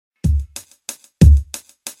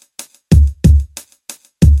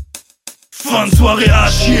Fin de soirée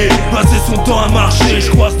à chier, passer son temps à marcher.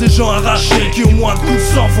 Je croise des gens arrachés qui ont moins de coups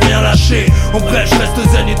de sang, faut rien lâcher. En bref, je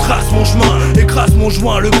reste zen et trace mon chemin, écrase mon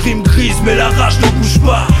joint, le crime grise mais la rage ne bouge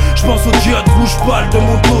pas. Je pense au diode rouge pâle de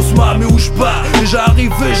mon tosma, mais où je pars. Déjà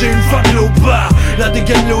arrivé, j'ai une faim de léopard, la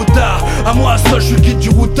dégaine léotard. À moi seul, je suis le guide du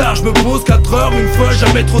routard. Je me pose 4 heures, une feuille,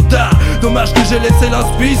 jamais trop tard. Dommage que j'ai laissé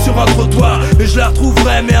l'inspi sur un trottoir, mais je la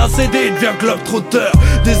retrouverai, mais un CD devient globe trotteur.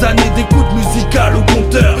 Des années d'écoute musicale au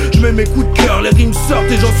compteur. Je mets mes coups de cœur, les rimes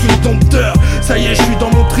sortent et j'en suis le dompteur. Ça y est, je suis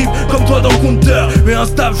dans mon trip, comme toi dans le compteur. Mais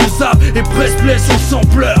instable, je zappe et presse play sur le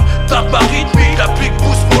sampleur. Tape à rythmique, applique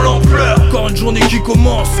pouce pour l'ampleur. Encore une journée qui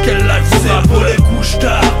commence, quelle life c'est pour les couches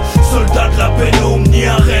tard. Soldat de la pénombre, ni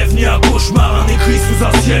un rêve, ni un cauchemar. Un écrit sous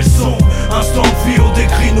un ciel sombre, instant de vie, on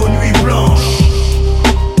décrit nos nuits blanches.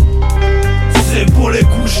 C'est pour les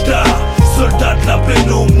couches tard. Soldat de la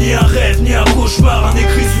pénombre, ni un rêve, ni un cauchemar. Un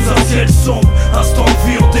écrit sous un ciel sombre, instant de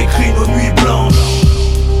vie, on décrit nos nuits blanches.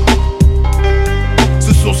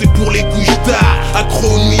 Ce son c'est pour les couches tard. Accro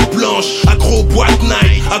aux nuits blanches, accro aux boîtes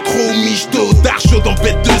night, accro aux michto, d'art chaud en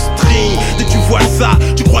bête de string. Dès que tu vois ça,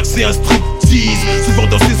 tu crois que c'est un striptease. Souvent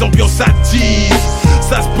dans ces ambiances attises,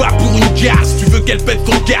 ça se bat pour une gare. Si tu veux qu'elle pète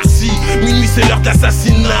ton garci, minuit c'est l'heure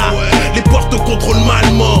d'assassinat. Les portes au contrôle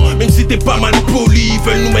malement, même si t'es pas mal poli, ils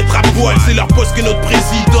veulent nous mettre à poil, c'est leur poste que notre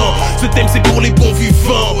président. Ce thème c'est pour les bons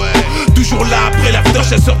vivants. Toujours là après l'after,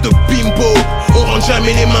 chasseur de bimbo. On rentre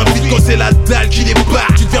jamais les mains vides quand c'est la dalle qui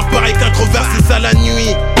débarque. Tu deviens pareil qu'un crevard, c'est ça la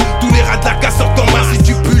nuit. Tous les radacas sortent en masse si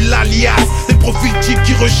tu pues l'alias. C'est le profil type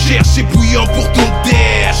qui recherche, c'est bouillant pour ton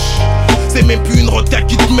dash. C'est même plus une roca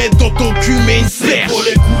qui te met dans ton cul mais une perche. Pour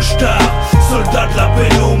les couches tard, soldat de la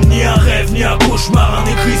pénombre, ni un rêve, ni un cauchemar.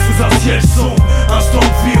 Un écrit sous un ciel sombre, instant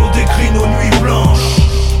de vie, on décrit nos nuits blanches.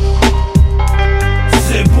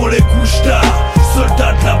 C'est pour les couches tard,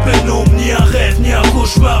 soldat de la pénombre, ni un rêve, ni un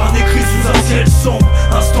cauchemar. Un écrit sous un ciel sombre,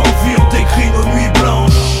 instant de vie, on décrit nos nuits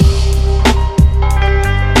blanches.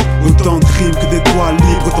 Autant de rimes que d'étoiles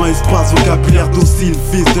libres, autant espace, vocabulaire docile,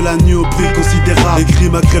 fils de la nuit au prix considérable. Écrit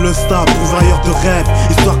malgré le stade, pourvoyeur de rêve.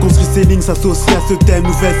 Histoire construit ses lignes, s'associe à ce thème.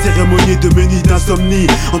 Nouvelle cérémonie de menus d'insomnie,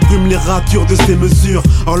 embrume les ratures de ses mesures.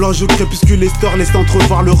 Horloge au crépuscule, les stores laisse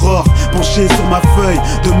entrevoir l'aurore. Penché sur ma feuille,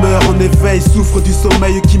 demeure en éveil, souffre du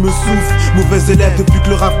sommeil qui me souffle. Mauvais élève depuis que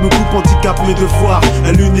le rap me coupe, handicap mes devoirs.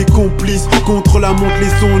 Un l'unique complice, contre la montre les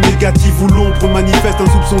sons négatifs où l'ombre manifeste un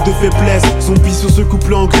soupçon de faiblesse. Zombie sur ce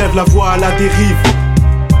couple en grève, la voix à la dérive.